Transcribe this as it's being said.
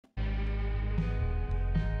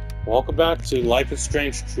Welcome back to Life is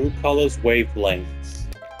Strange True Colors Wavelengths.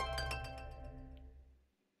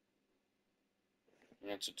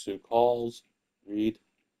 Answer two calls, read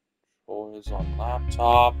chores on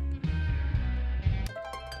laptop.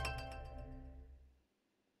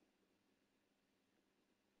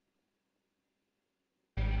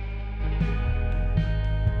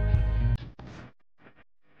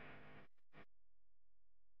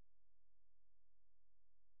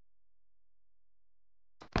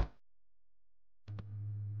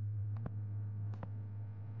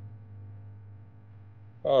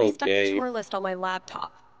 I stuck the Okay. chore list on my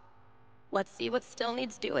laptop. Let's see what still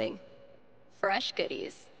needs doing. Fresh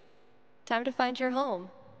goodies. Time to find your home.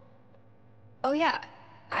 Oh yeah,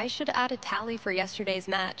 I should add a tally for yesterday's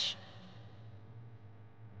match.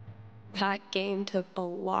 That game took a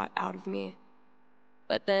lot out of me.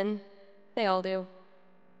 But then, they all do.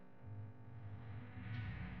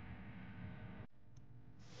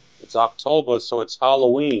 It's October, so it's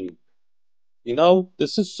Halloween. You know,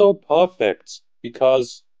 this is so perfect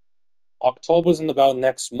because October's in about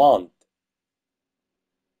next month.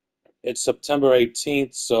 It's September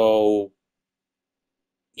 18th, so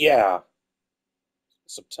yeah,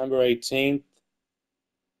 September 18th.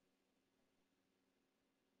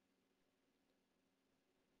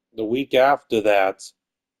 The week after that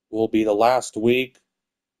will be the last week,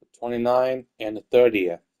 the 29th and the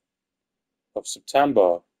 30th of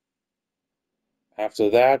September. After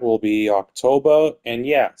that will be October, and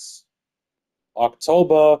yes,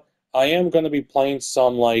 October, I am going to be playing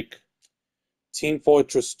some like Team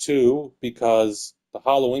Fortress 2 because the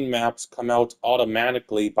Halloween maps come out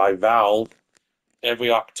automatically by Valve every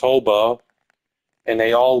October, and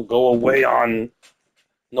they all go away on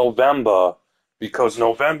November because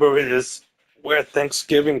November is where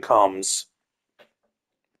Thanksgiving comes.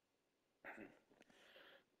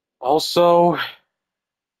 Also,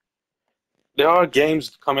 there are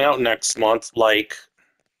games coming out next month, like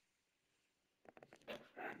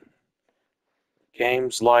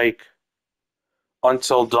games like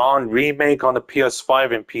Until Dawn remake on the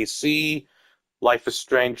PS5 and PC, Life is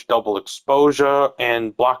Strange Double Exposure,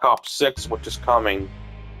 and Black Ops 6, which is coming.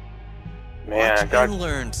 Man, I Watch got and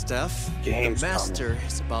learn, Steph. The games coming. master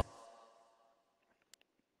is about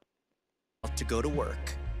to go to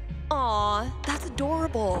work. Aw, that's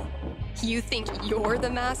adorable. You think you're the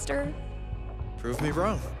master? Prove me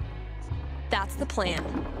wrong. That's the plan.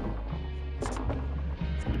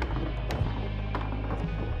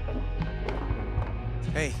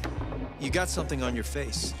 Hey, you got something on your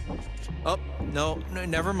face. Oh, no,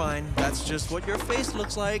 never mind. That's just what your face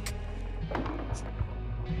looks like.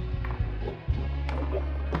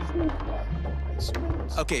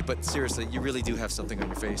 Okay, but seriously, you really do have something on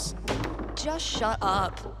your face. Just shut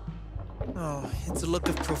up. Oh, it's a look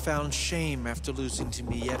of profound shame after losing to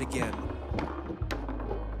me yet again.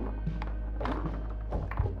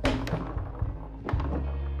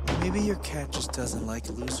 Maybe your cat just doesn't like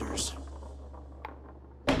losers.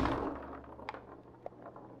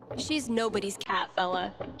 She's nobody's cat,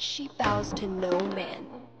 fella. She bows to no man.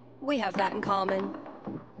 We have that in common.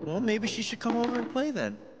 Well, maybe she should come over and play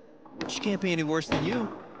then. She can't be any worse than you.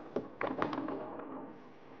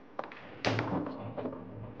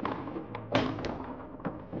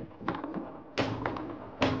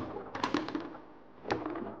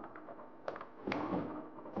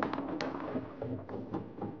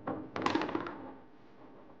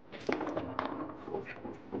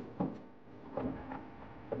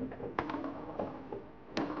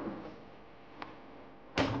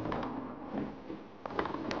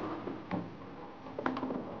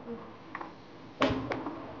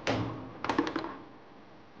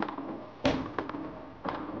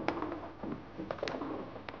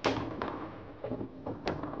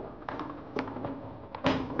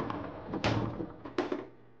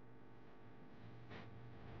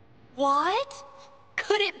 What?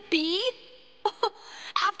 Could it be?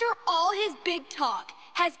 After all his big talk,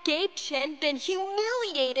 has Gabe Chen been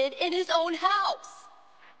humiliated in his own house?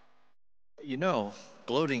 You know,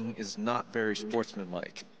 gloating is not very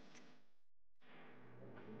sportsmanlike.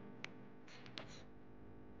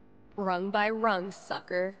 Rung by rung,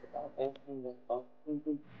 sucker.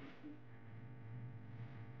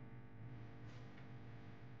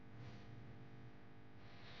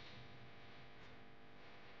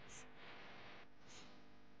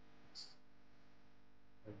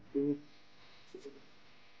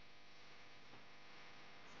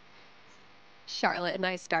 Charlotte and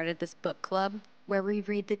I started this book club where we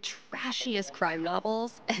read the trashiest crime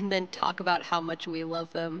novels and then talk about how much we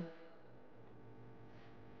love them.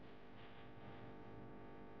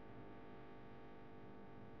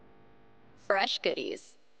 Fresh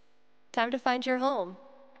goodies. Time to find your home.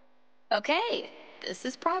 Okay, this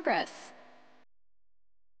is progress.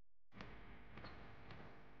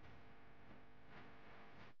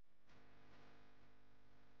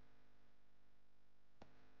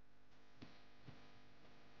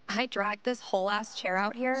 I dragged this whole ass chair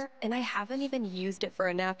out here, and I haven't even used it for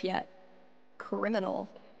a nap yet. Criminal.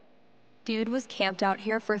 Dude was camped out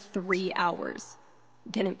here for 3 hours.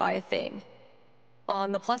 Didn't buy a thing.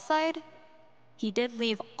 On the plus side, he did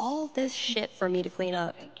leave all this shit for me to clean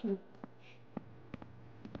up.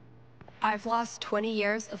 I've lost 20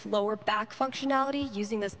 years of lower back functionality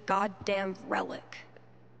using this goddamn relic.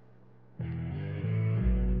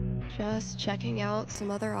 Just checking out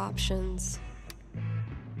some other options.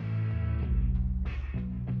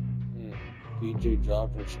 DJ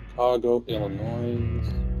jobs in Chicago, Illinois.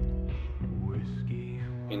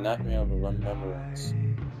 A nightmare of a remembrance.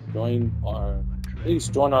 Please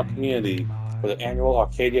join our community for the annual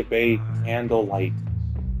Arcadia Bay Candlelight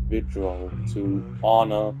Vigil to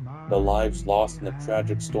honor the lives lost in the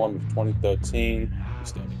tragic storm of 2013. We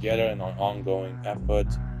stand together in our ongoing effort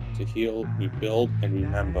to heal, rebuild, and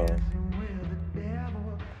remember.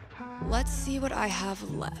 Let's see what I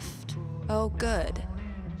have left. Oh, good.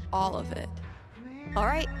 All of it. All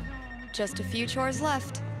right, just a few chores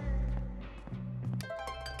left.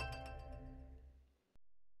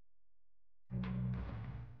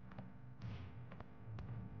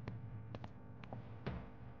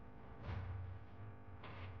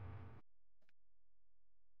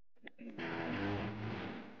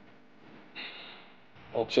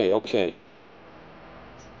 Okay.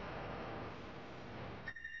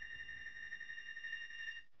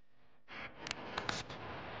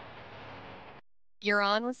 You're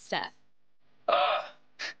on with Steph.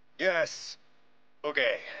 Yes.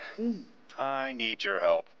 Okay. I need your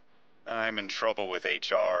help. I'm in trouble with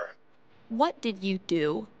HR. What did you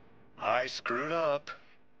do? I screwed up.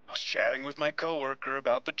 I was chatting with my coworker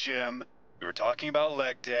about the gym. We were talking about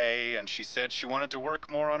leg day, and she said she wanted to work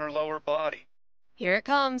more on her lower body. Here it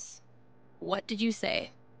comes. What did you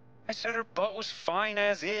say? I said her butt was fine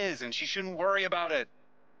as is, and she shouldn't worry about it,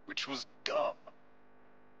 which was dumb.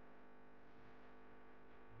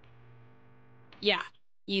 Yeah,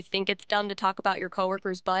 you think it's dumb to talk about your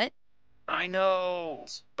coworker's butt? I know,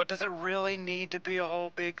 but does it really need to be a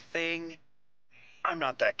whole big thing? I'm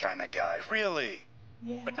not that kind of guy, really.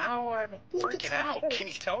 But now I'm freaking out. Can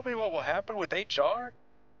you tell me what will happen with HR?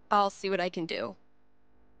 I'll see what I can do.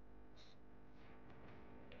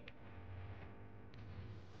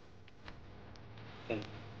 Okay.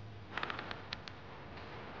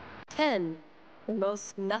 10. The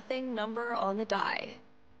most nothing number on the die.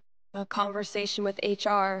 A conversation with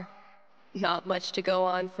HR. Not much to go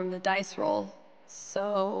on from the dice roll.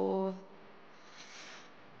 So,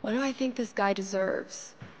 what do I think this guy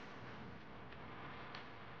deserves?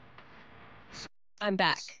 I'm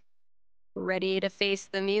back. Ready to face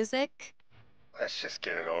the music? Let's just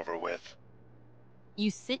get it over with. You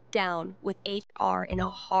sit down with HR in a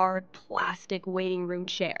hard plastic waiting room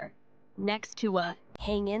chair next to a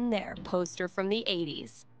hang in there poster from the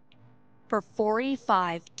 80s. For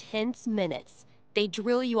 45 tense minutes, they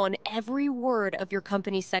drill you on every word of your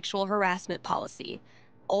company's sexual harassment policy,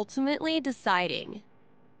 ultimately deciding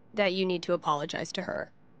that you need to apologize to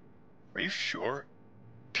her. Are you sure?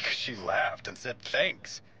 Because she laughed and said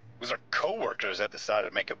thanks. It was our coworkers that decided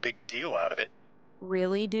to make a big deal out of it.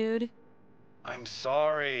 Really, dude? I'm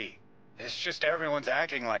sorry. It's just everyone's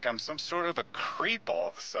acting like I'm some sort of a creep all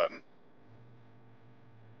of a sudden.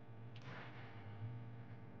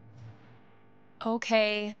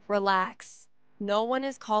 Okay, relax. No one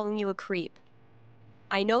is calling you a creep.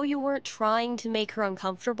 I know you weren't trying to make her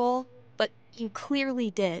uncomfortable, but you clearly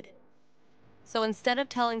did. So instead of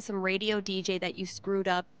telling some radio DJ that you screwed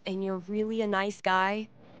up and you're really a nice guy,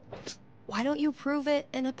 why don't you prove it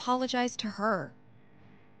and apologize to her?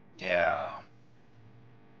 Yeah.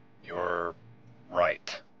 You're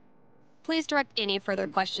right. Please direct any further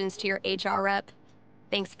questions to your HR rep.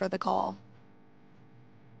 Thanks for the call.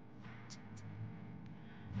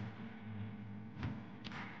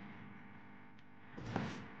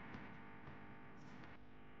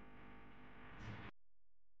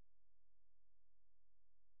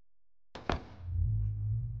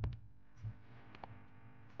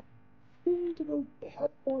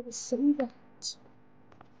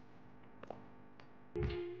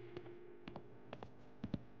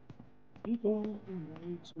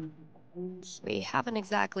 We haven't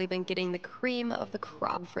exactly been getting the cream of the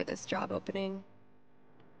crop for this job opening.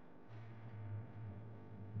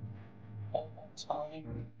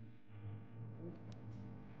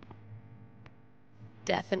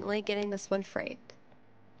 Definitely getting this one framed.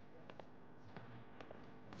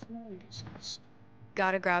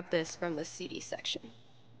 Gotta grab this from the CD section.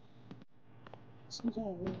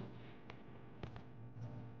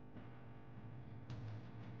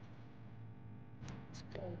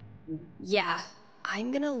 Yeah,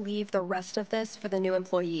 I'm gonna leave the rest of this for the new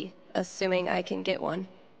employee, assuming I can get one.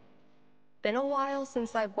 Been a while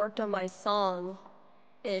since I've worked on my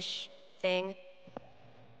song-ish thing.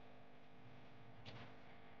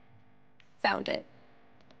 Found it.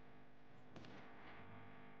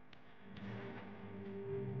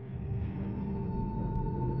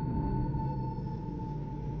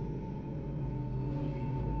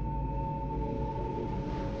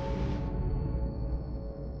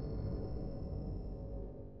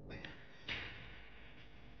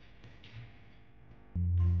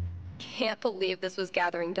 Can't believe this was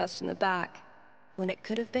gathering dust in the back, when it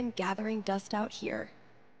could have been gathering dust out here.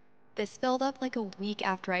 This filled up like a week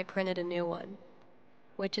after I printed a new one,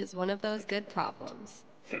 which is one of those good problems.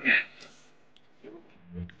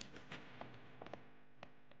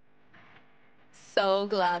 So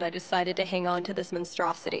glad I decided to hang on to this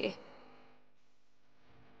monstrosity.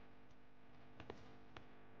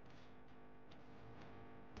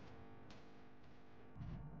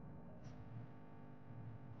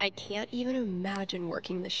 I can't even imagine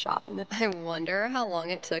working the shop. I wonder how long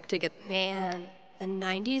it took to get... Man, the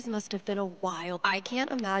 90s must have been a while. I can't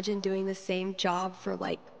imagine doing the same job for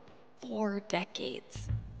like 4 decades.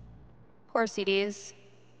 Poor CDs.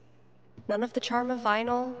 None of the charm of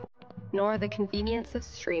vinyl, nor the convenience of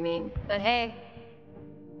streaming. But hey,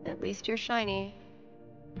 at least you're shiny.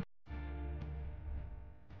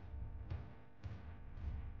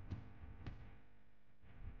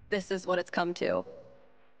 This is what it's come to.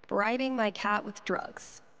 Bribing my cat with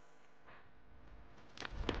drugs.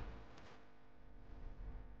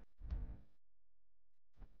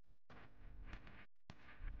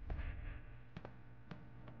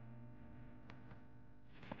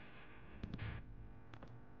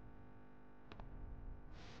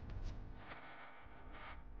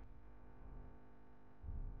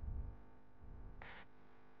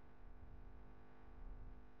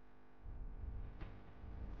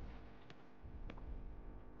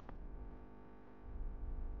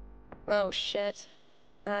 Oh shit.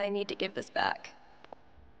 I need to give this back.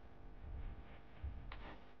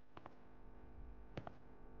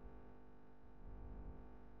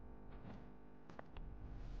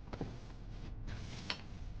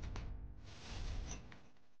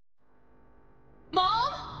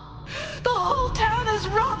 Mom? The whole town is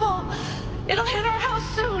rubble. It'll hit our house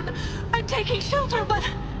soon. I'm taking shelter, but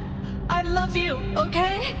I love you,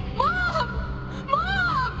 okay? Mom! Mom!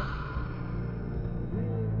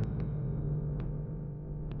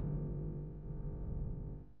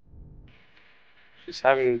 She's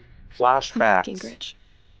having flashbacks. Gingrich.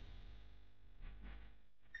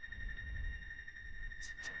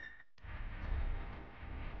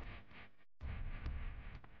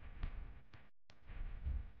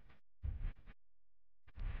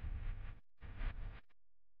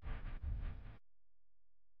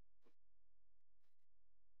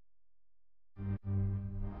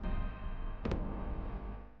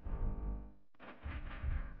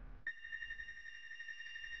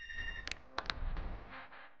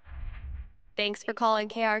 Thanks for calling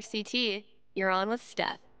KRCT. You're on with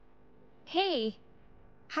Steph. Hey.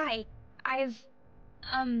 Hi. I've,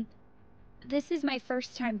 um, this is my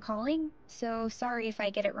first time calling, so sorry if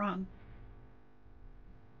I get it wrong.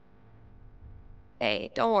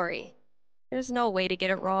 Hey, don't worry. There's no way to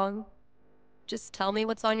get it wrong. Just tell me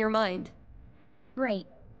what's on your mind. Right.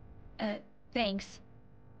 Thanks.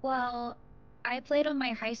 Well, I played on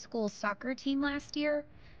my high school soccer team last year,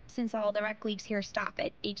 since all the rec leagues here stop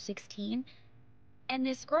at age 16. And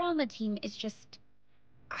this girl on the team is just,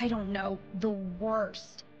 I don't know, the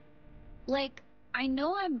worst. Like, I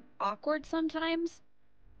know I'm awkward sometimes.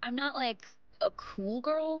 I'm not like a cool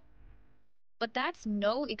girl, but that's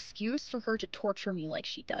no excuse for her to torture me like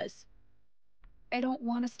she does. I don't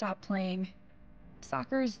want to stop playing.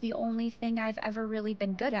 Soccer's the only thing I've ever really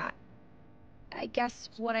been good at. I guess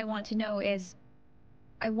what I want to know is,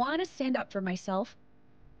 I want to stand up for myself,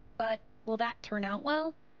 but will that turn out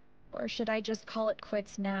well? Or should I just call it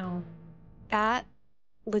quits now? That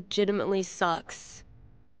legitimately sucks.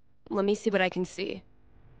 Let me see what I can see.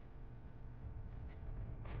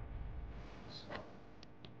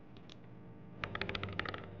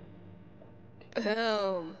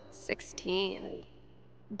 Boom. 16.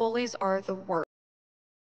 Bullies are the worst.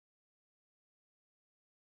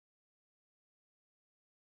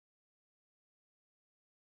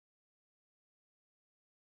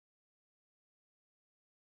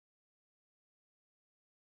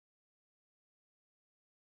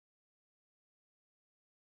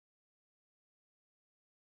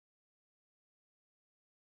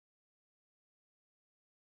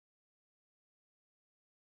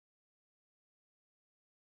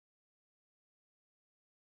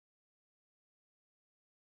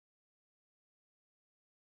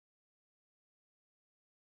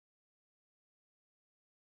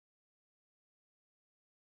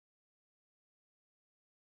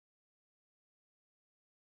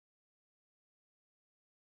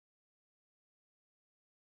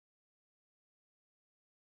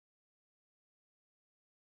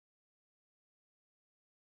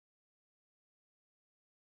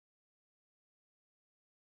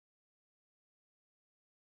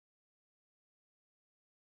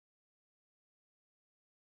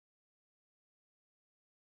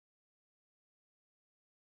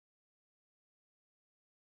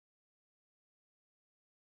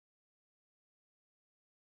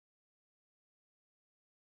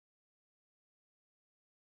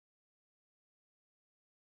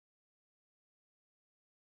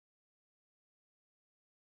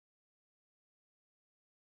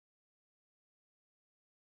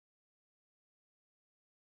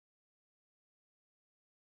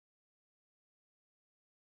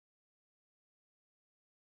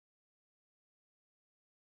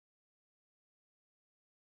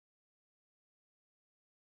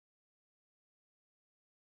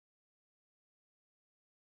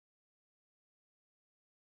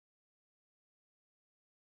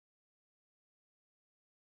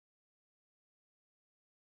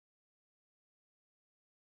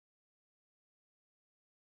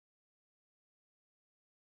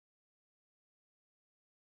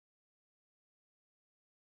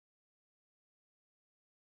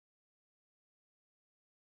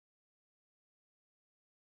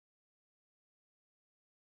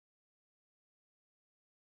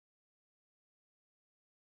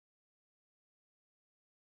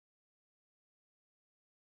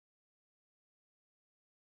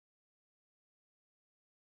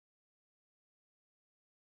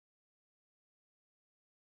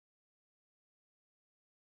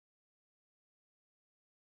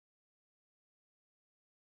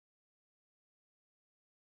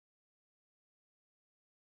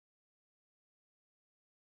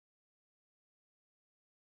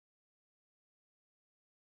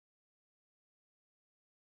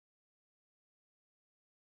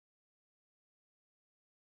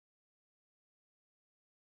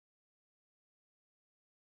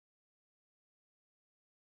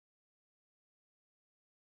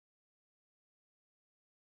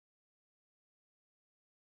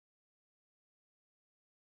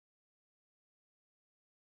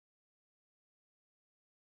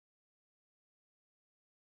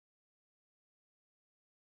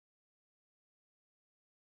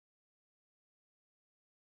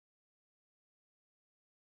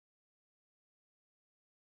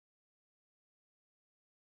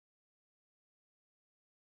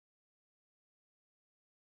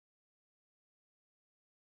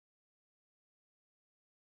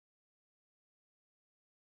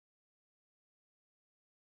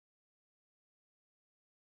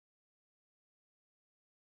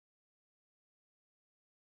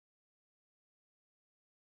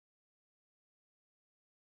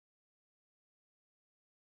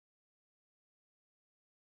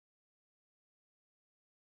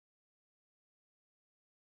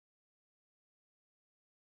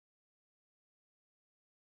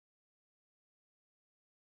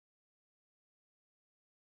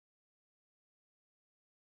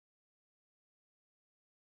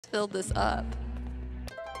 filled this up.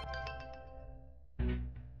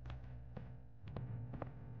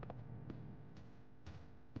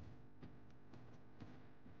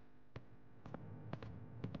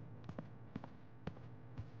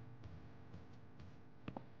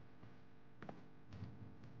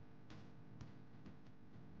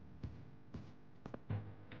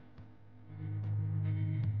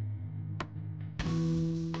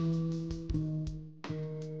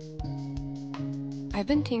 I've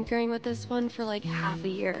been tinkering with this one for like half a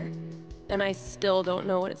year, and I still don't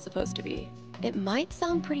know what it's supposed to be. It might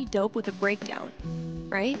sound pretty dope with a breakdown,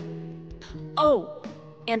 right? Oh,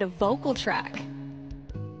 and a vocal track.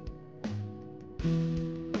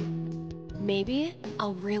 Maybe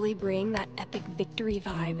I'll really bring that epic victory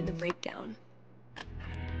vibe in the breakdown.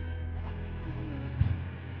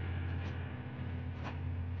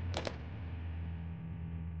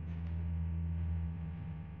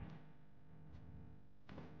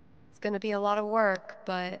 It's gonna be a lot of work,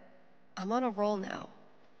 but I'm on a roll now.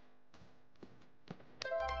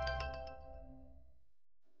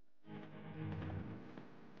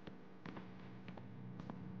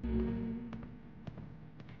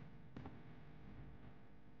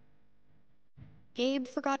 Gabe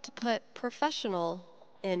forgot to put professional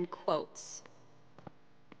in quotes.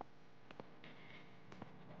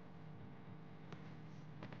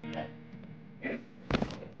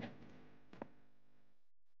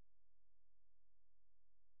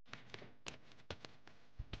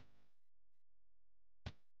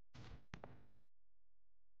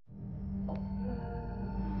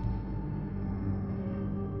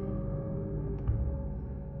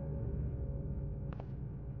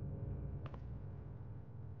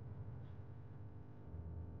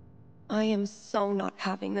 I am so not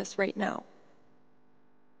having this right now.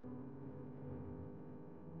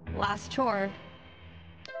 Last chore.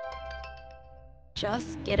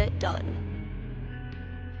 Just get it done.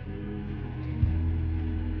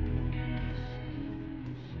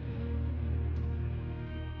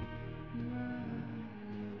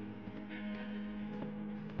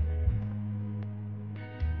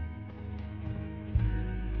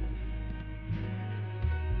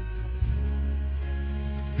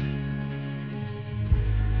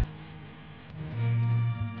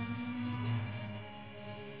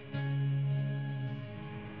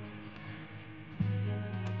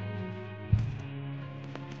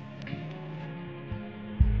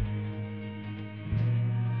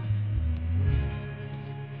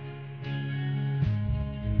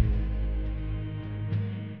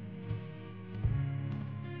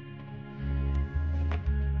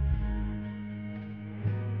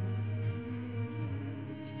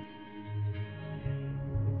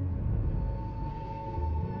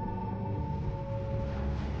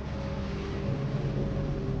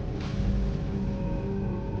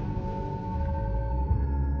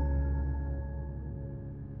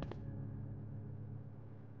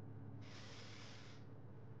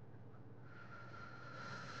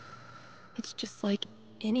 It's just like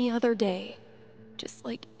any other day. Just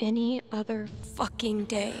like any other fucking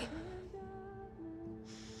day.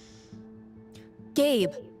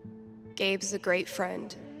 Gabe. Gabe's a great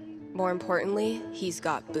friend. More importantly, he's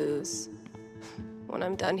got booze. When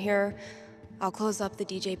I'm done here, I'll close up the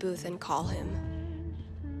DJ booth and call him.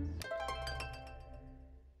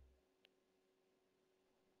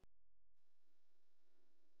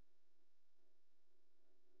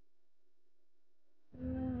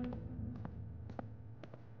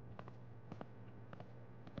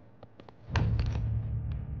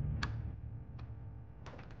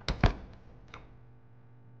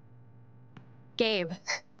 Gabe,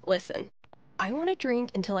 listen. I want to drink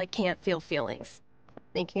until I can't feel feelings.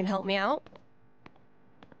 Think you can help me out?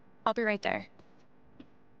 I'll be right there.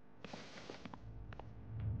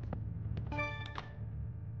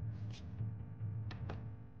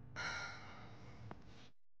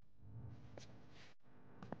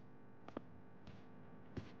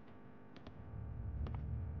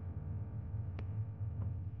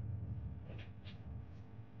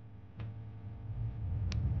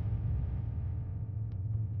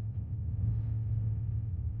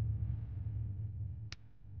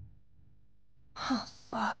 Oh,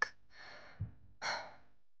 fuck.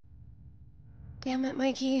 Damn it,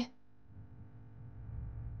 Mikey.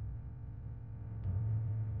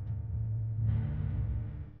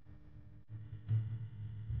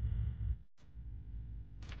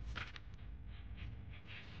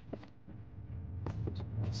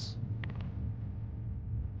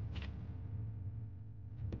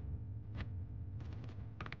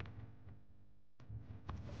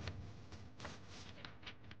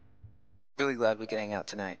 Really glad we could hang out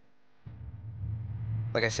tonight.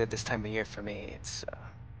 Like I said, this time of year for me, it's,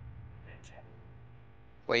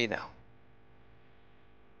 well, you know.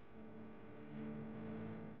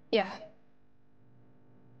 Yeah.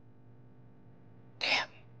 Damn.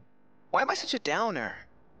 Why am I such a downer?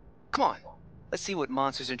 Come on. Let's see what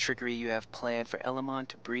monsters and trickery you have planned for Elamon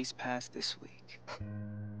to breeze past this week.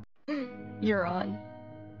 You're on.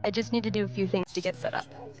 I just need to do a few things to get set up.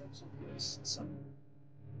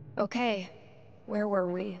 Okay, where were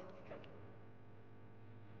we?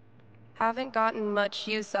 Haven't gotten much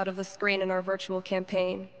use out of the screen in our virtual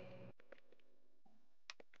campaign.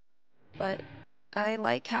 But I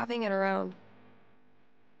like having it around.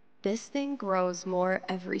 This thing grows more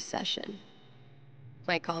every session.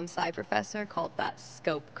 My comp-sci professor called that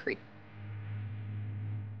scope creep.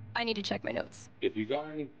 I need to check my notes. If you got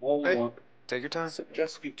any homework, Take your time.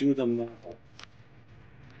 suggest you do them now.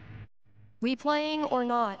 We playing or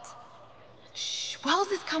not? Shh, Wells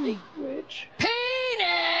is coming. Which?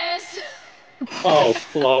 Penis! Oh,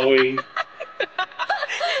 Chloe.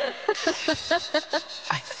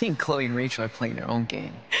 I think Chloe and Rachel are playing their own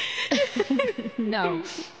game. No.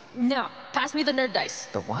 No. Pass me the nerd dice.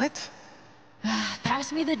 The what?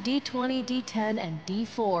 Pass me the D20, D10, and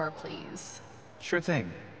D4, please. Sure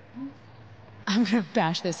thing. I'm gonna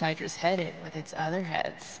bash this Hydra's head in with its other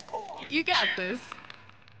heads. You got this.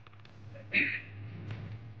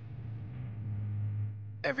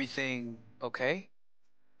 Everything okay?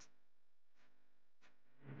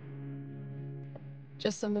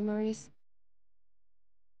 Just some memories.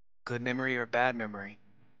 Good memory or bad memory?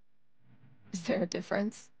 Is there a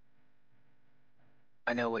difference?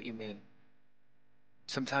 I know what you mean.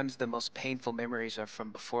 Sometimes the most painful memories are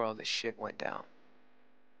from before all this shit went down.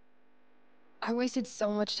 I wasted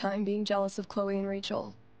so much time being jealous of Chloe and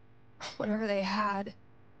Rachel. Whatever they had,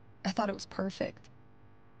 I thought it was perfect.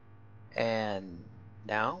 And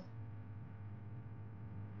now?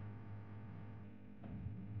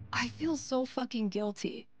 I feel so fucking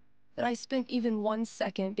guilty that I spent even 1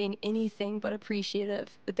 second being anything but appreciative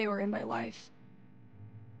that they were in my life.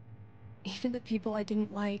 Even the people I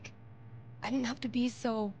didn't like. I didn't have to be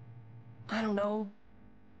so, I don't know,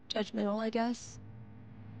 judgmental, I guess.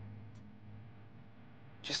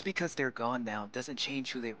 Just because they're gone now doesn't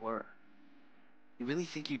change who they were. You really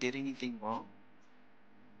think you did anything wrong?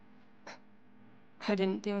 I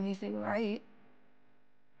didn't do anything right.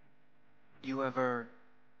 You ever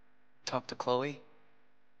talk to Chloe?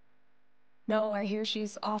 No, I hear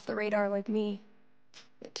she's off the radar like me.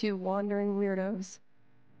 Two wandering weirdos.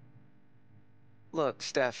 Look,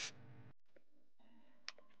 Steph.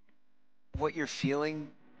 What you're feeling,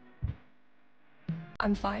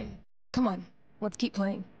 I'm fine. Come on, let's keep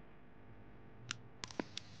playing.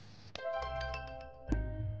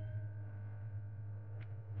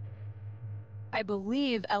 I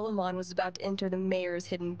believe Elamon was about to enter the mayor's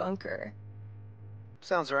hidden bunker.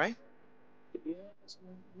 sounds right.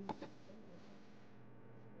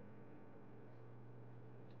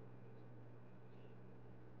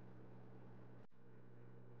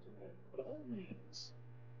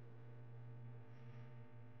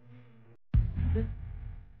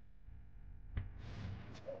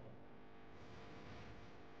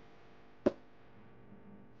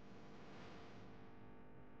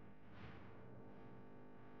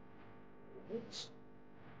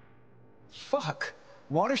 Fuck!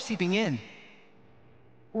 Water's seeping in.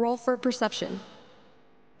 Roll for perception.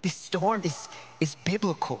 This storm is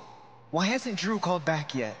biblical. Why hasn't Drew called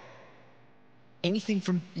back yet? Anything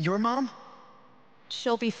from your mom?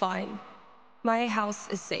 She'll be fine. My house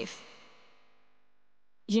is safe.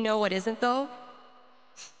 You know what isn't, though?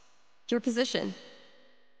 Your position.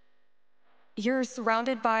 You're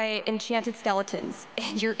surrounded by enchanted skeletons,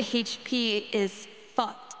 and your HP is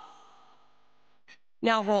fucked.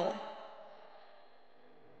 Now roll.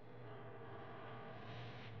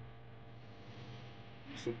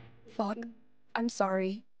 Fuck. I'm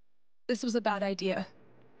sorry. This was a bad idea.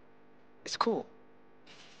 It's cool.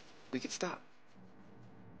 We can stop.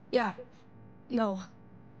 Yeah. No.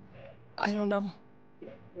 I don't know.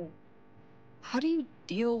 How do you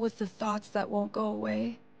deal with the thoughts that won't go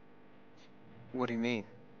away? What do you mean?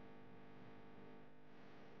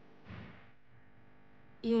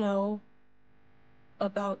 You know,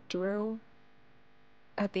 about Drew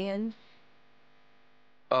at the end?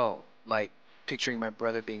 Oh, like picturing my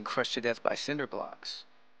brother being crushed to death by cinder blocks.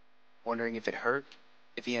 Wondering if it hurt,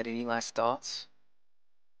 if he had any last thoughts.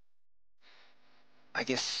 I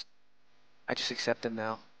guess I just accept him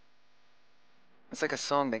now. It's like a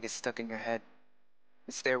song that gets stuck in your head.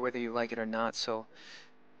 It's there whether you like it or not, so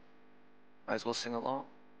might as well sing along.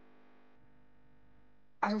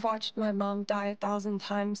 I watched my mom die 1,000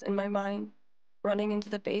 times in my mind, running into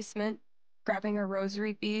the basement, grabbing her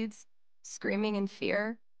rosary beads, screaming in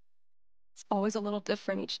fear. It's always a little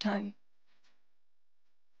different each time.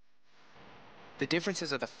 The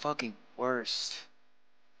differences are the fucking worst.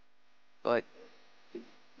 But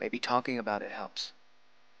maybe talking about it helps.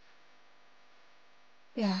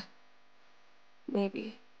 Yeah.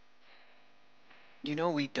 Maybe. You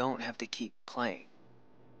know we don't have to keep playing.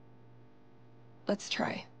 Let's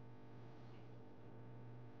try.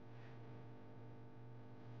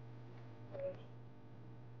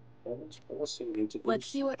 It's forcing you to do Let's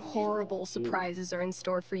see what something you horrible don't do. surprises are in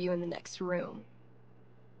store for you in the next room.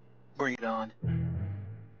 Bring it on.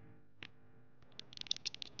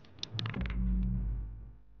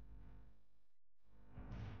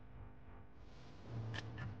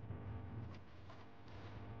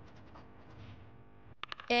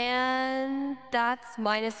 And that's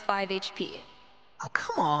 -5 HP. Oh,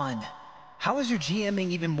 come on. How is your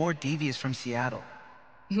GMing even more devious from Seattle?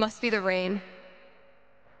 Must be the rain.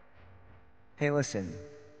 Hey, listen.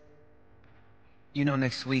 You know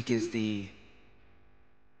next week is the...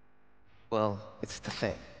 Well, it's the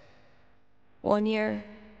thing. 1 year.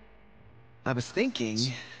 I was thinking...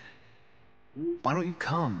 Why don't you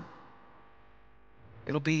come?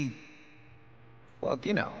 It'll be... Well,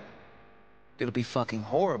 you know... It'll be fucking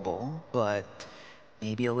horrible, but...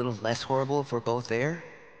 Maybe a little less horrible if we're both there?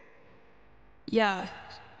 Yeah.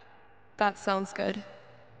 That sounds good.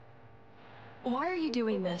 Why are you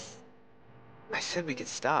doing this? I said we could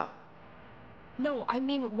stop. No, I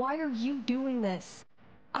mean, why are you doing this?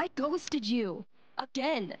 I ghosted you.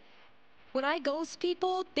 Again. When I ghost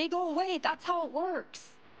people, they go away. That's how it works.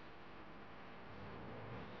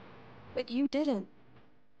 But you didn't.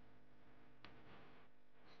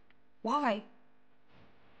 Why?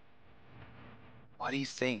 What do you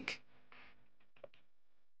think?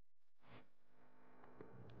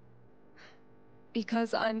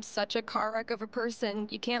 Because I'm such a car wreck of a person,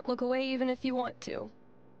 you can't look away even if you want to.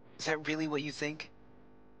 Is that really what you think?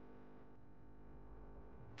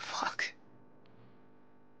 Fuck.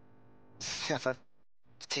 Steph, I've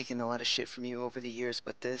taken a lot of shit from you over the years,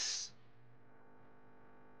 but this...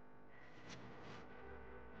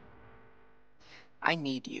 I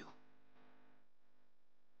need you.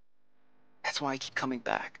 That's why I keep coming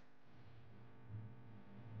back.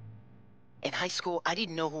 In high school, I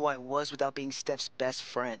didn't know who I was without being Steph's best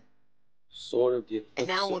friend. Sort of the And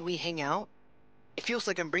now when we hang out, it feels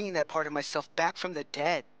like I'm bringing that part of myself back from the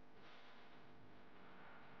dead.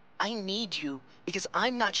 I need you because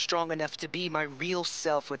I'm not strong enough to be my real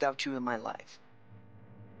self without you in my life.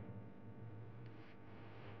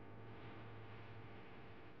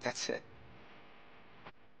 That's it.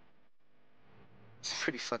 It's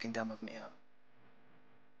pretty fucking dumb of me, huh?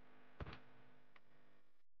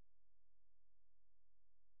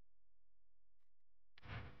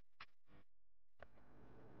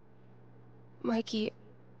 Mikey,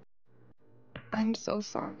 I'm so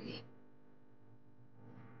sorry.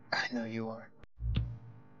 I know you are.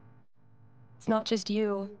 It's not just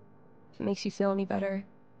you. If it makes you feel any better.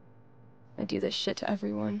 I do this shit to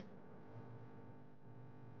everyone.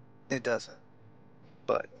 It doesn't.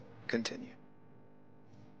 But continue.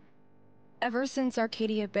 Ever since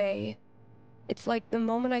Arcadia Bay, it's like the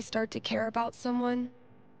moment I start to care about someone,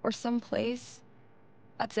 or some place,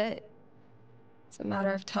 that's it. It's a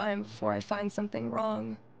matter of time before I find something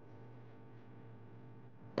wrong.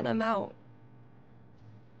 And I'm out.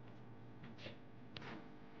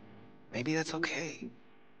 Maybe that's okay.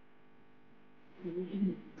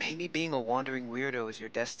 Maybe being a wandering weirdo is your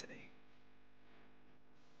destiny.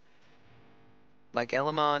 Like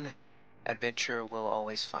Elamon, adventure will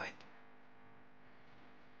always find.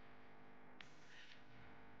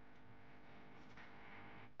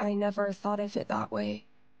 I never thought of it that way.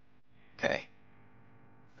 Hey,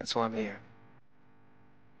 that's why I'm here.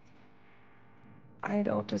 I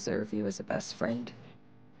don't deserve you as a best friend.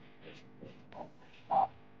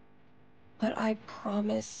 But I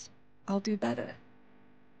promise I'll do better.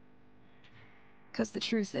 'Cause the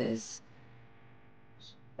truth is,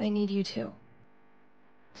 I need you too.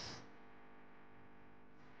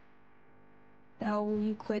 Now will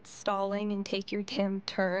you quit stalling and take your damn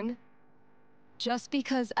turn? Just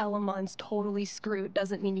because Elamon's totally screwed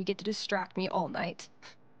doesn't mean you get to distract me all night.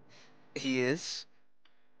 He is?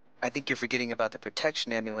 I think you're forgetting about the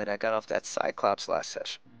protection amulet I got off that Cyclops last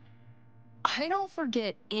session. I don't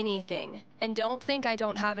forget anything, and don't think I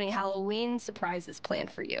don't have any Halloween surprises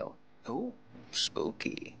planned for you. Ooh,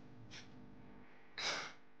 spooky.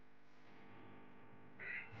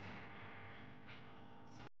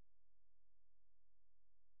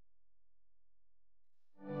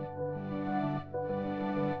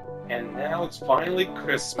 And And now it's finally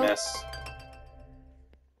Christmas.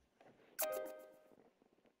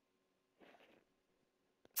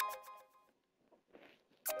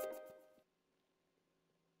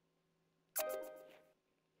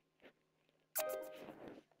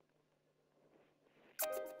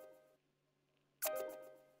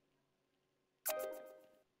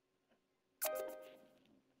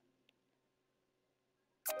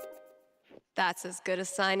 That's as good a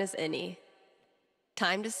sign as any.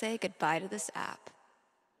 Time to say goodbye to this app.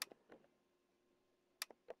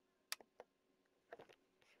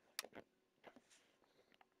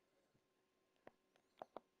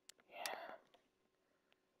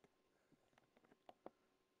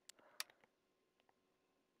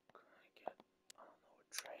 I don't know a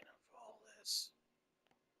trainer for all this.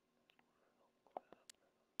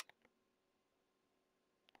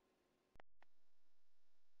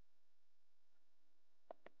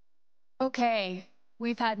 Okay,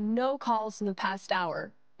 we've had no calls in the past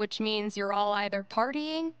hour, which means you're all either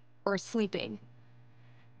partying or sleeping.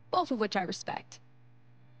 Both of which I respect.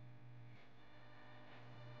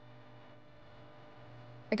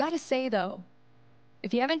 I gotta say though,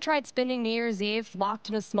 if you haven't tried spending New Year's Eve locked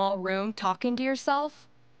in a small room talking to yourself,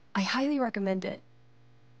 I highly recommend it.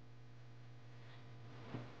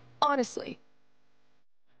 Honestly.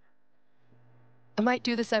 I might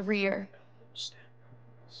do this every year.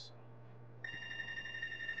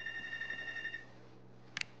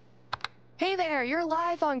 Hey there, you're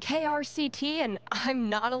live on KRCT and I'm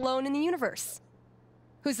not alone in the universe.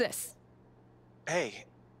 Who's this? Hey,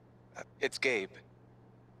 it's Gabe.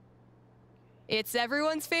 It's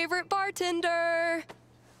everyone's favorite bartender.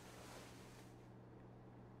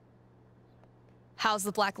 How's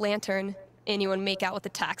the Black Lantern? Anyone make out with the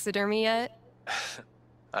taxidermy yet?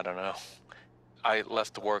 I don't know. I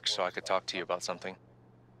left work so I could talk to you about something.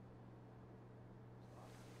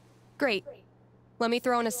 Great. Let me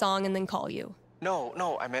throw in a song and then call you.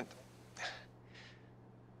 No, I meant...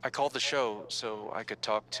 I called the show so I could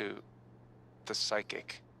talk to the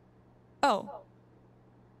psychic. Oh.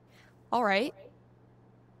 All right.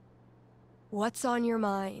 What's on your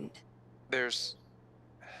mind? There's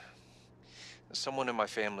someone in my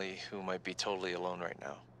family who might be totally alone right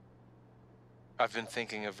now. I've been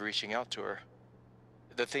thinking of reaching out to her.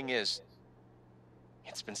 The thing is,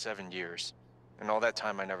 it's been 7 years, and all that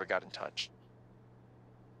time I never got in touch.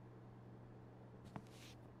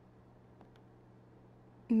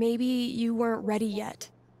 Maybe you weren't ready yet.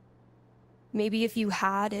 Maybe if you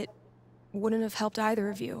had, it wouldn't have helped either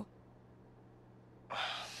of you.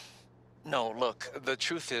 No, look, the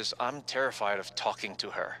truth is, I'm terrified of talking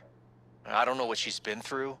to her. I don't know what she's been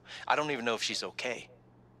through. I don't even know if she's okay.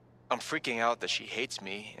 I'm freaking out that she hates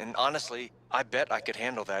me, and honestly, I bet I could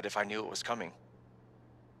handle that if I knew it was coming.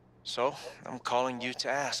 So, I'm calling you to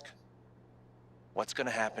ask. What's gonna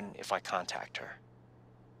happen if I contact her?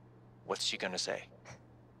 What's she gonna say?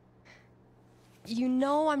 You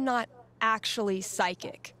know I'm not actually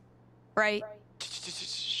psychic, right?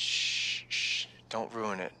 Shh. Don't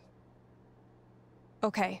ruin it.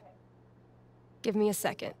 Okay. Give me a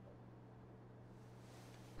second.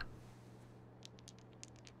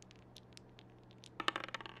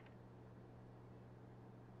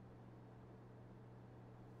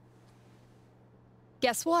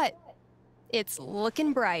 Guess what? It's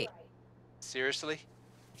looking bright. Seriously?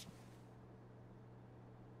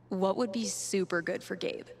 What would be super good for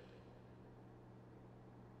Gabe?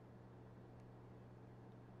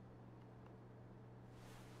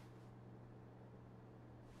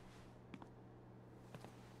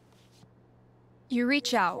 You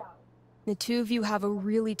reach out. The two of you have a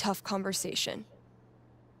really tough conversation.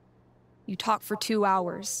 You talk for 2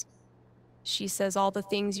 hours. She says all the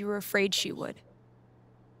things you were afraid she would.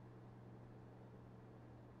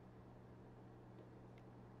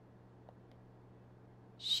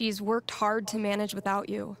 She's worked hard to manage without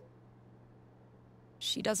you.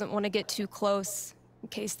 She doesn't want to get too close in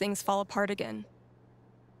case things fall apart again.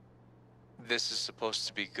 This is supposed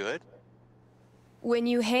to be good? When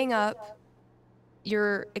you hang up,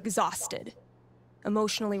 you're exhausted,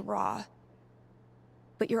 emotionally raw.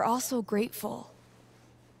 But you're also grateful,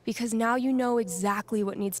 because now you know exactly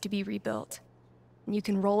what needs to be rebuilt. And you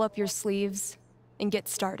can roll up your sleeves and get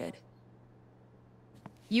started.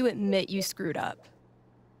 You admit you screwed up.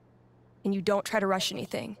 And you don't try to rush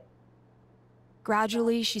anything.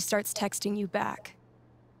 Gradually, she starts texting you back.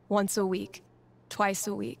 Once a week, twice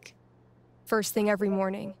a week, first thing every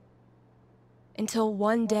morning. Until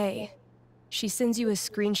one day, she sends you a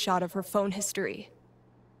screenshot of her phone history.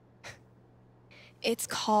 It's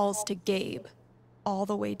calls to Gabe, all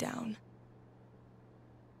the way down.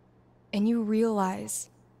 And you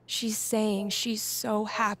realize She's saying she's so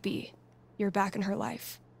happy you're back in her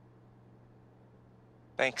life.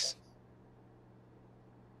 Thanks.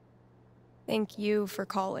 Thank you for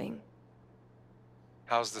calling.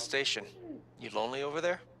 How's the station? You lonely over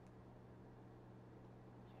there?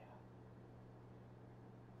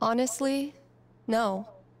 Honestly, no.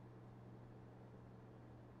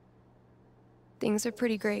 Things are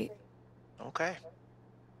pretty great. Okay.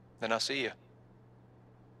 Then I'll see you.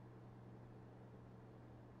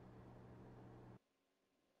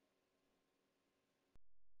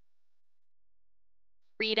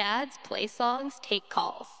 Read ads, play songs, take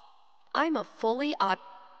calls. I'm a fully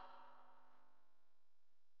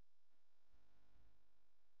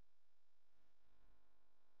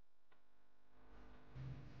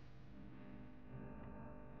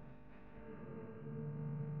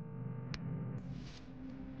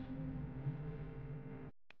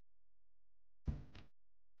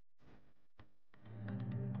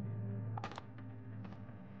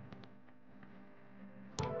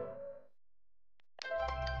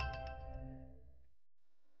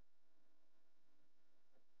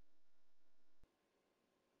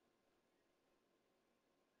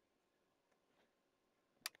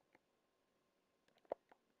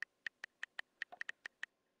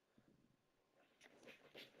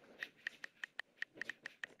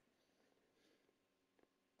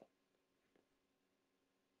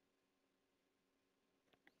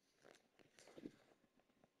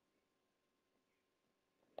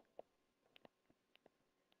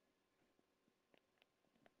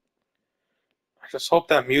I just hope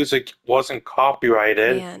that music wasn't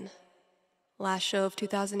copyrighted. Man, last show of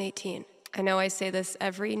 2018. I know I say this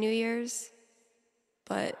every New Year's,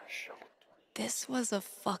 but this was a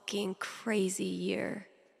fucking crazy year.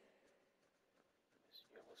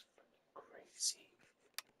 Crazy.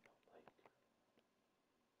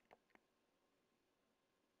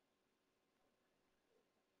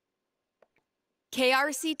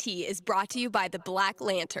 KRCT is brought to you by the Black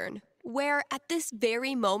Lantern, where at this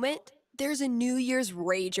very moment, there's a New Year's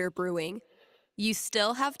rager brewing. You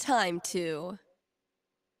still have time to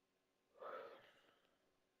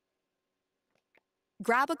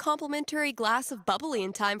grab a complimentary glass of bubbly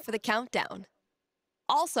in time for the countdown.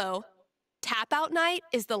 Also, Tap Out Night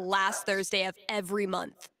is the last Thursday of every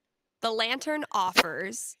month. The Lantern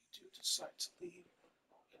offers To decide to leave.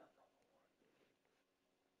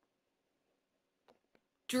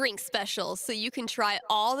 drink specials so you can try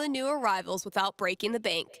all the new arrivals without breaking the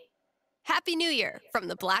bank. Happy New Year from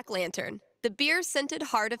the Black Lantern, the beer-scented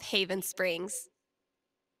heart of Haven Springs.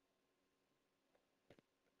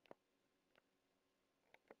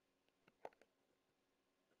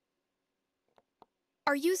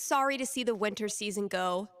 Are you sorry to see the winter season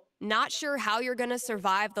go? Not sure how you're gonna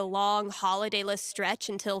survive the long holidayless stretch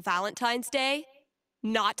until Valentine's Day?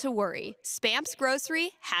 Not to worry, Spamps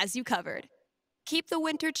Grocery has you covered. Keep the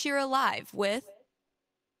winter cheer alive with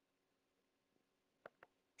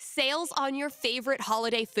sales on your favorite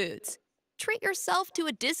holiday foods. Treat yourself to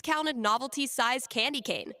a discounted novelty-sized candy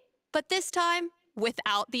cane, but this time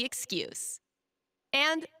without the excuse.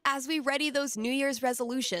 And as we ready those New Year's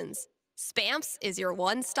resolutions, Spamps is your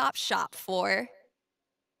one-stop shop for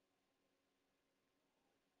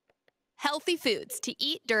healthy foods to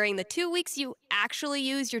eat during the 2 weeks you actually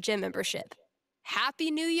use your gym membership. Happy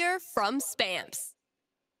New Year from Spamps.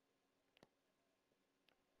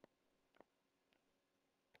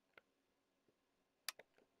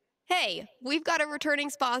 Hey, we've got a returning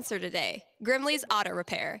sponsor today, Grimley's Auto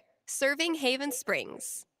Repair, serving Haven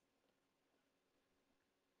Springs.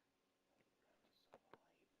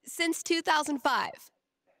 Since 2005,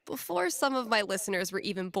 before some of my listeners were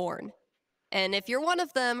even born. And if you're one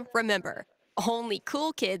of them, remember, only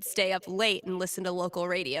cool kids stay up late and listen to local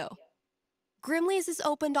radio. Grimley's is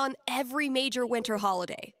opened on every major winter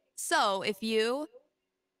holiday. So if you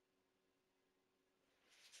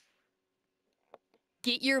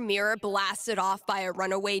get your mirror blasted off by a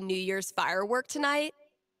runaway New Year's firework tonight,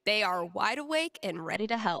 they are wide awake and ready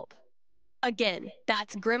to help. Again,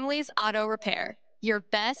 that's Grimley's Auto Repair, your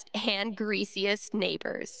best and greasiest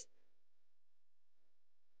neighbors.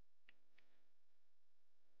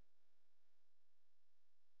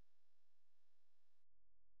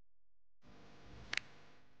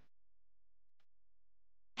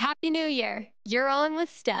 Happy New Year. You're on with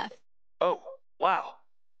Steph. Oh, wow.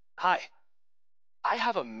 Hi. I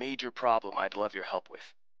have a major problem I'd love your help with.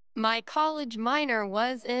 My college minor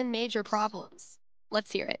was in major problems.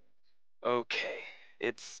 Let's hear it. Okay.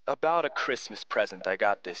 It's about a Christmas present I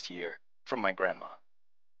got this year from my grandma.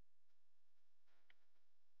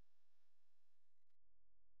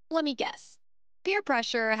 Let me guess. Peer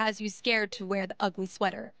pressure has you scared to wear the ugly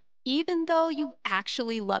sweater. even though you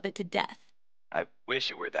actually love it to death. I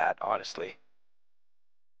wish it were that, honestly.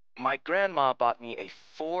 My grandma bought me a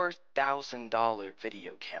 $4,000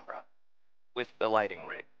 video camera with the lighting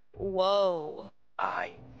rig. Whoa.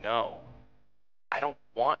 I know. I don't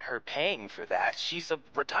want her paying for that. She's a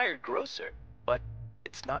retired grocer. But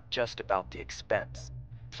it's not just about the expense.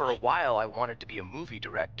 For a while, I wanted to be a movie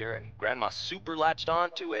director, and Grandma super latched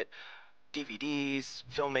onto it. DVDs,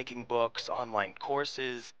 filmmaking books, online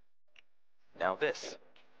courses. Now this.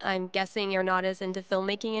 I'm guessing you're not as into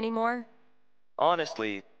filmmaking anymore?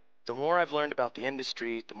 Honestly, the more I've learned about the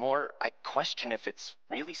industry, the more I question if it's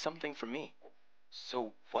really something for me.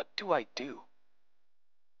 So what do I do?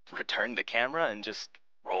 Return the camera and just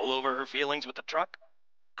roll over her feelings with the truck?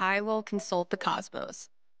 I will consult the cosmos.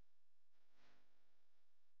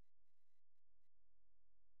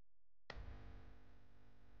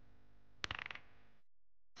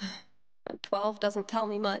 A 12 doesn't tell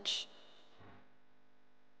me much.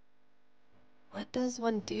 What does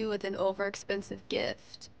one do with an overexpensive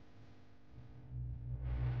gift?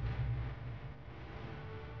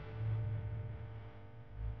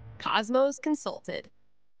 Cosmos consulted.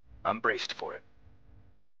 I'm braced for it.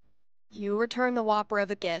 You return the whopper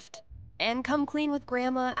of a gift, and come clean with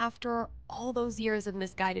Grandma after all those years of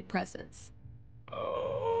misguided presents.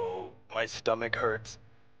 Oh, my stomach hurts.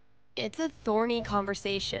 It's a thorny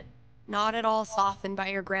conversation, not at all softened by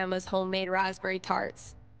your grandma's homemade raspberry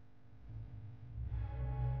tarts.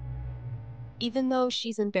 Even though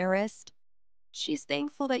she's embarrassed, she's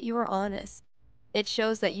thankful that you were honest. It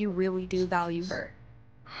shows that you really do value her.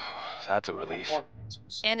 That's a relief.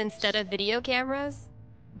 And instead of video cameras,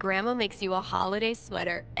 Grandma makes you a holiday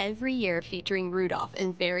sweater every year featuring Rudolph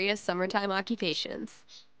in various summertime occupations.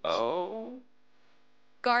 Oh?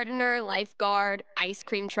 Gardener, lifeguard, ice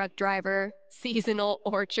cream truck driver, seasonal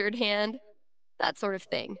orchard hand, that sort of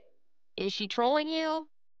thing. Is she trolling you?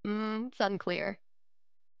 It's unclear.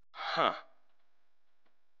 Huh.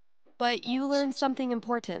 But you learned something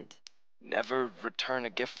important. Never return a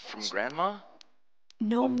gift from Grandma?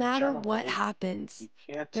 No matter what happens,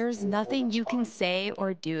 there's nothing you can say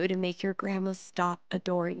or do to make your grandma stop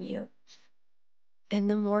adoring you. And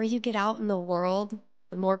the more you get out in the world,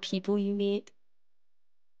 the more people you meet,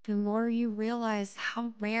 the more you realize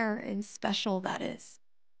how rare and special that is.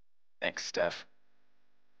 Thanks, Steph.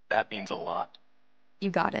 That means a lot. You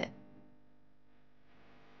got it.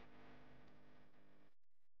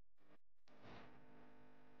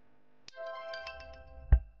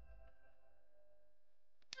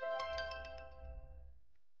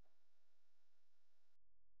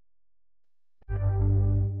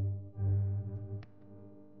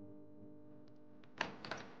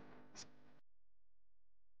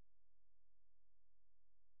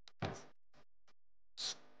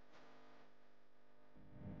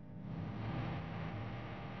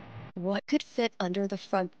 What could fit under the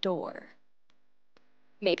front door?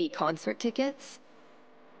 Maybe concert tickets?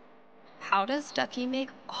 How does Ducky make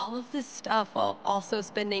all of this stuff while also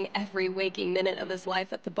spending every waking minute of his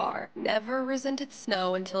life at the bar? Never resented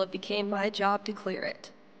snow until it became my job to clear it.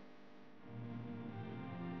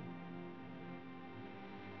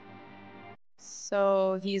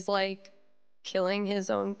 So he's like killing his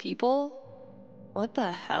own people? What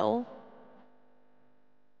the hell?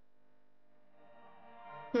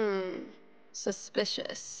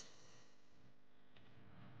 Suspicious.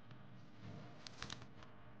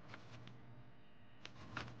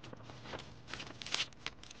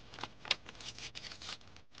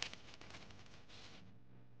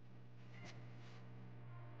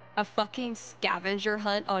 A fucking scavenger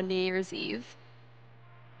hunt on New Year's Eve?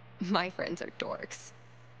 My friends are dorks.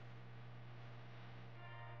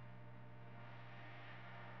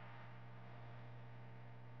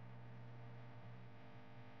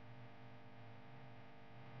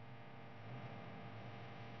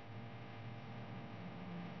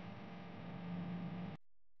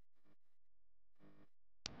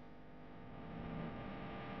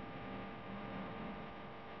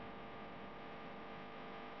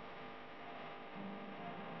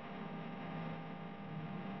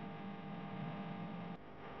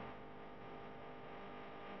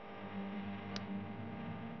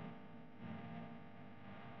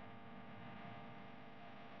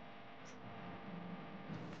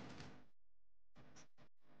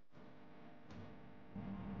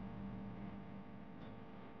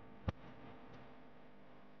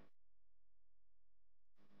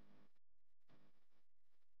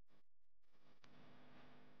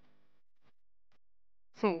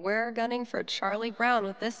 We're gunning for Charlie Brown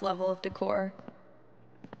with this level of decor.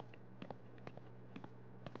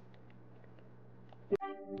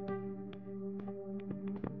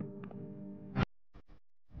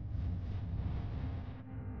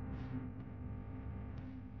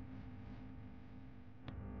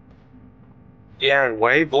 Yeah, in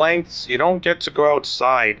Wavelengths, you don't get to go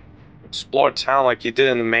outside, explore town like you did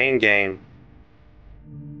in the main game.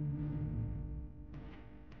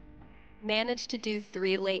 Managed to do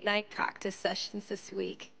 3 late-night practice sessions this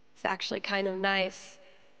week. It's actually kind of nice,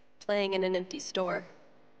 playing in an empty store.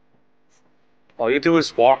 All you do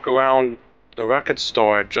is walk around the record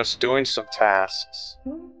store just doing some tasks.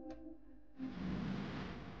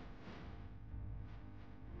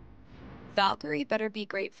 Valkyrie better be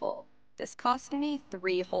grateful. This cost me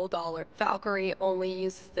 $3 whole. Valkyrie only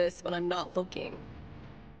uses this when I'm not looking,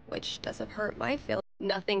 which doesn't hurt my feelings.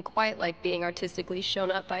 Nothing quite like being artistically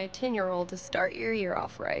shown up by a 10-year-old to start your year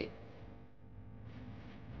off right.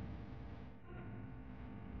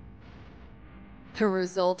 The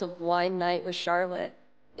result of wine night with Charlotte,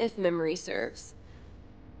 if memory serves.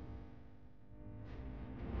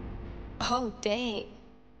 Oh, dang.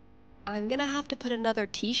 I'm gonna have to put another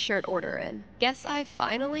t-shirt order in. Guess I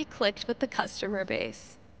finally clicked with the customer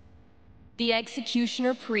base. The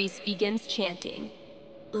executioner priest begins chanting,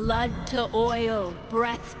 "Blood to oil,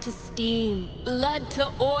 breath to steam. Blood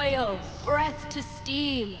to oil, breath to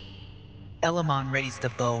steam." Elamon readies the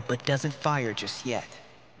bow, but doesn't fire just yet.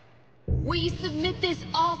 We submit this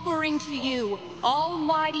offering to you,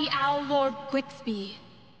 Almighty Owl Lord Quixby.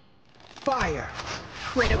 Fire!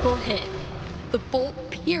 Critical hit. The bolt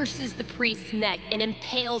pierces the priest's neck and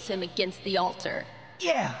impales him against the altar.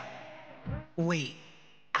 Yeah! Wait,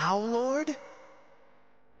 Owl Lord?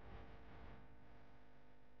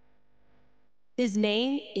 His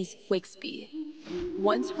name is Quixby.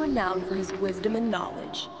 Once renowned for his wisdom and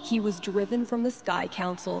knowledge, he was driven from the Sky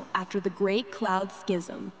Council after the Great Cloud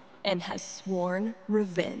Schism and has sworn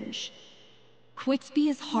revenge. Quixby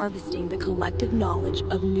is harvesting the collective knowledge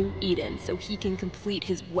of New Eden so he can complete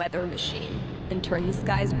his weather machine and turn the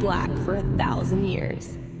skies black for 1,000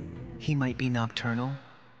 years. He might be nocturnal,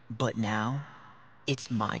 but now, it's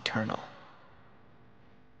my turnal.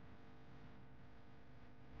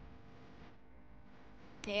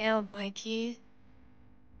 Damn, Mikey.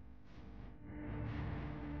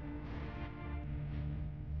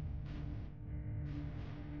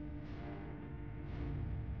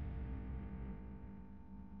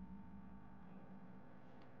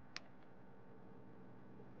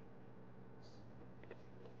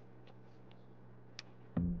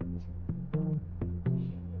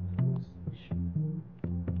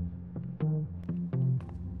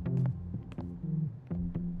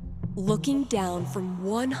 Looking down from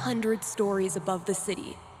 100 stories above the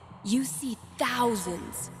city, you see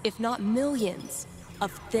thousands, if not millions,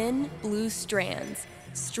 of thin blue strands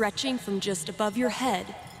stretching from just above your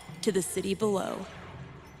head to the city below.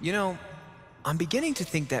 You know, I'm beginning to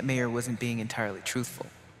think that mayor wasn't being entirely truthful.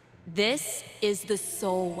 This is the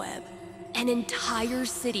Soul Web, an entire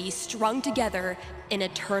city strung together in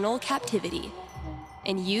eternal captivity,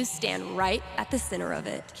 and you stand right at the center of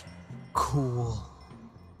it. Cool.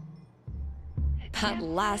 That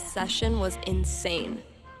last session was insane,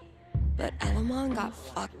 but Elamon got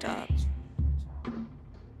fucked up.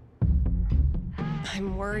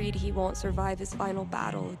 I'm worried he won't survive his final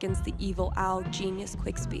battle against the evil owl genius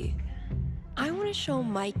Quixby. I want to show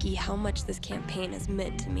Mikey how much this campaign has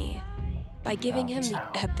meant to me by giving him the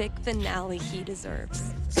epic finale he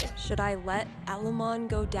deserves. Should I let Elamon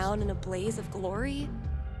go down in a blaze of glory?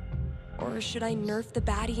 Or should I nerf the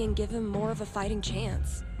baddie and give him more of a fighting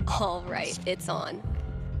chance? All right, it's on.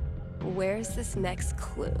 Where's this next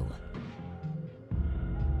clue?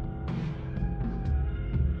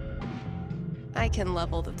 I can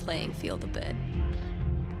level the playing field a bit.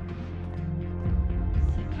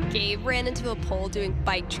 Gabe ran into a pole doing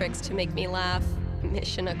bike tricks to make me laugh.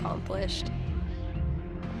 Mission accomplished.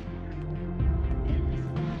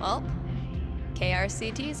 Well,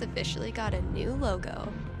 KRCT's officially got a new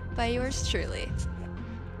logo by yours truly.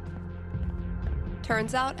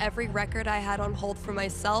 Turns out every record I had on hold for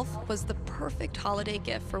myself was the perfect holiday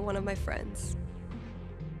gift for one of my friends.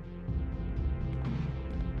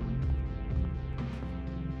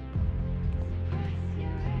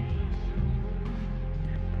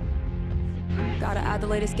 Gotta add the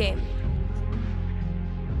latest game.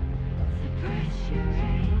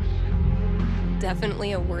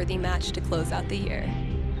 Definitely a worthy match to close out the year.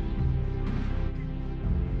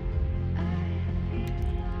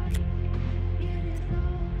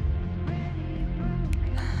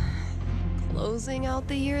 Closing out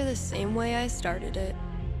the year the same way I started it.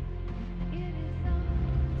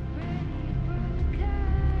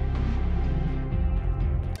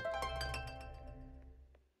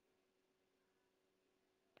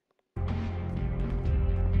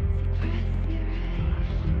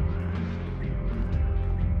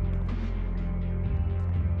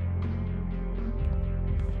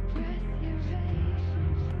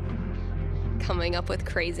 coming up with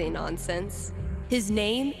crazy nonsense. His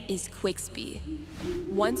name is Quixby.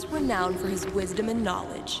 Once renowned for his wisdom and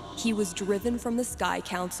knowledge, he was driven from the Sky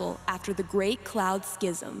Council after the Great Cloud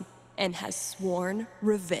Schism and has sworn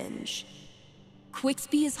revenge.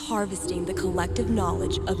 Quixby is harvesting the collective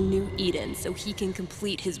knowledge of New Eden so he can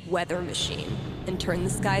complete his weather machine and turn the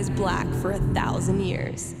skies black for 1,000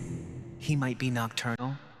 years. He might be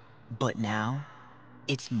nocturnal, but now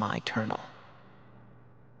it's my turnal.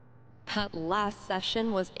 That last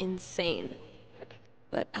session was insane.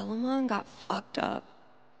 But Elamon got fucked up.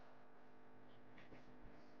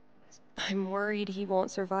 I'm worried he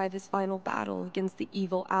won't survive his final battle against the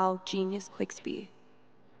evil owl genius Quixby.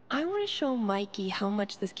 I want to show Mikey how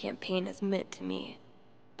much this campaign has meant to me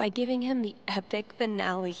by giving him the epic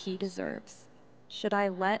finale he deserves. Should I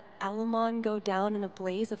let Elamon go down in a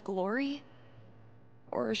blaze of glory?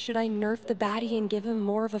 Or should I nerf the baddie and give him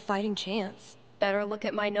more of a fighting chance? Better look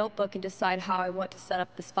at my notebook and decide how I want to set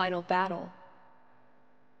up this final battle.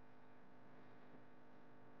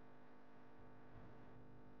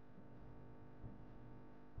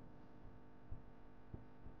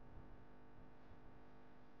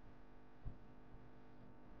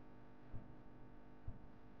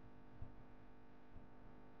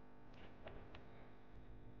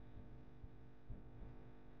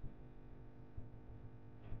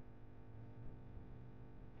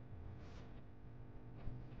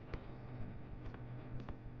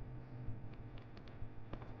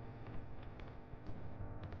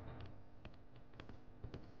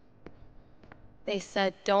 They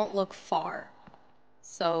said don't look far.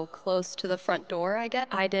 So close to the front door, I guess.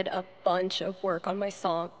 I did a bunch of work on my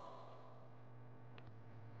song.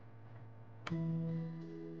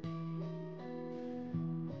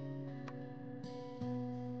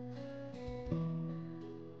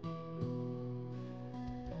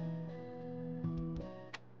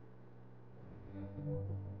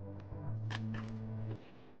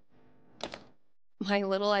 My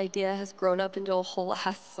little idea has grown up into a whole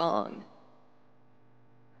ass song.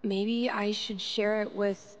 Maybe I should share it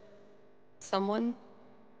with someone?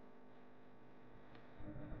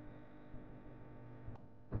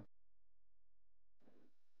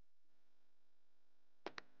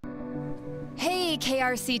 Hey,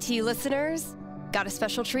 KRCT listeners! Got a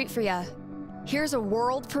special treat for ya. Here's a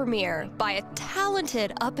world premiere by a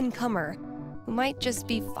talented up-and-comer who might just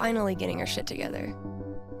be finally getting her shit together.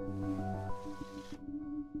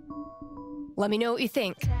 Let me know what you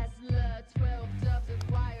think.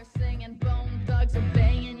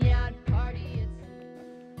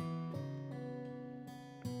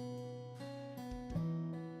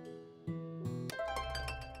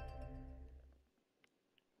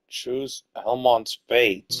 Choose Elmont's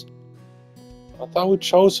fate. I thought we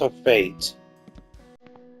chose her fate.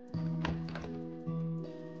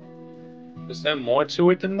 Is there more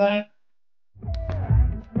to it than that?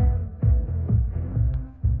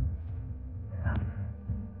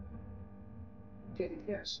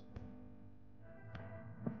 Yes.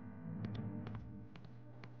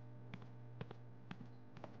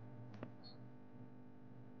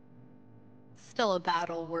 Still a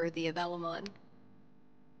battle worthy of Elamon.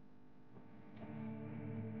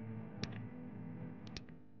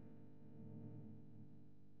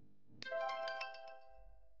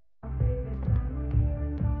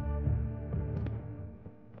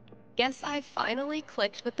 Guess I finally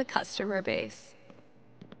clicked with the customer base.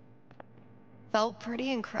 Felt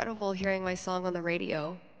pretty incredible hearing my song on the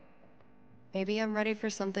radio. Maybe I'm ready for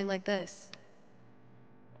something like this.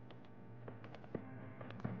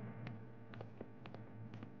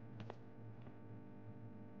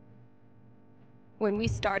 When we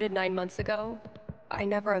started 9 months ago, I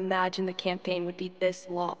never imagined the campaign would be this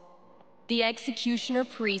long. The executioner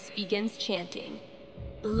priest begins chanting,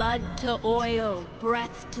 "Blood to oil,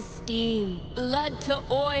 breath to steam. Blood to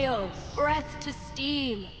oil, breath to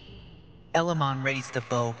steam." Elamon raised the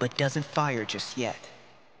bow, but doesn't fire just yet.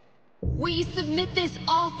 We submit this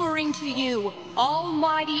offering to you,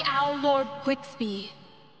 Almighty Owl Lord Quixby.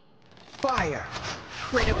 Fire!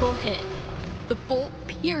 Critical hit. The bolt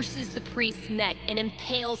pierces the priest's neck and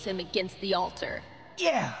impales him against the altar.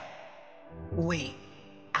 Yeah! Wait,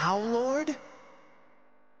 Owl Lord?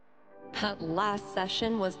 That last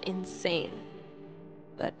session was insane.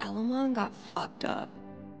 But Elamon got fucked up.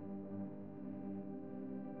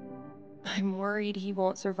 I'm worried he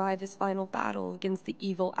won't survive his final battle against the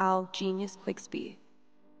evil owl genius Quixby.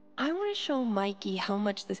 I want to show Mikey how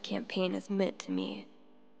much this campaign has meant to me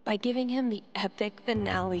by giving him the epic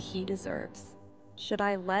finale he deserves. Should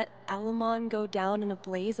I let Elamon go down in a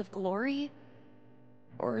blaze of glory?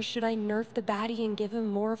 Or should I nerf the baddie and give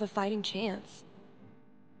him more of a fighting chance?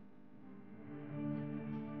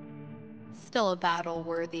 Still a battle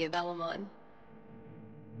worthy of Elamon.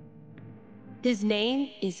 His name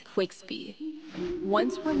is Quixby.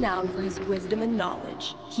 Once renowned for his wisdom and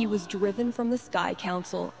knowledge, he was driven from the Sky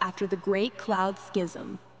Council after the Great Cloud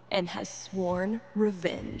Schism and has sworn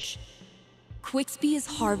revenge. Quixby is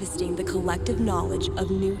harvesting the collective knowledge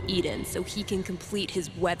of New Eden so he can complete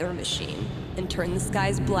his weather machine and turn the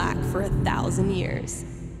skies black for 1,000 years.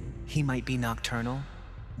 He might be nocturnal,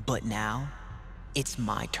 but now, it's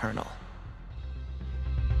my turnal.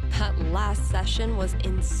 That last session was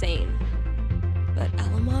insane, but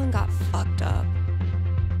Elamon got fucked up.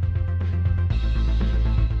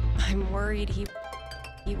 I'm worried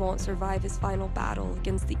he won't survive his final battle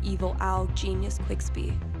against the evil owl genius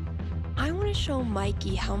Quixby. I want to show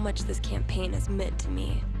Mikey how much this campaign has meant to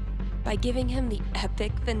me by giving him the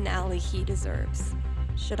epic finale he deserves.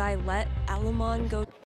 Should I let Elamon go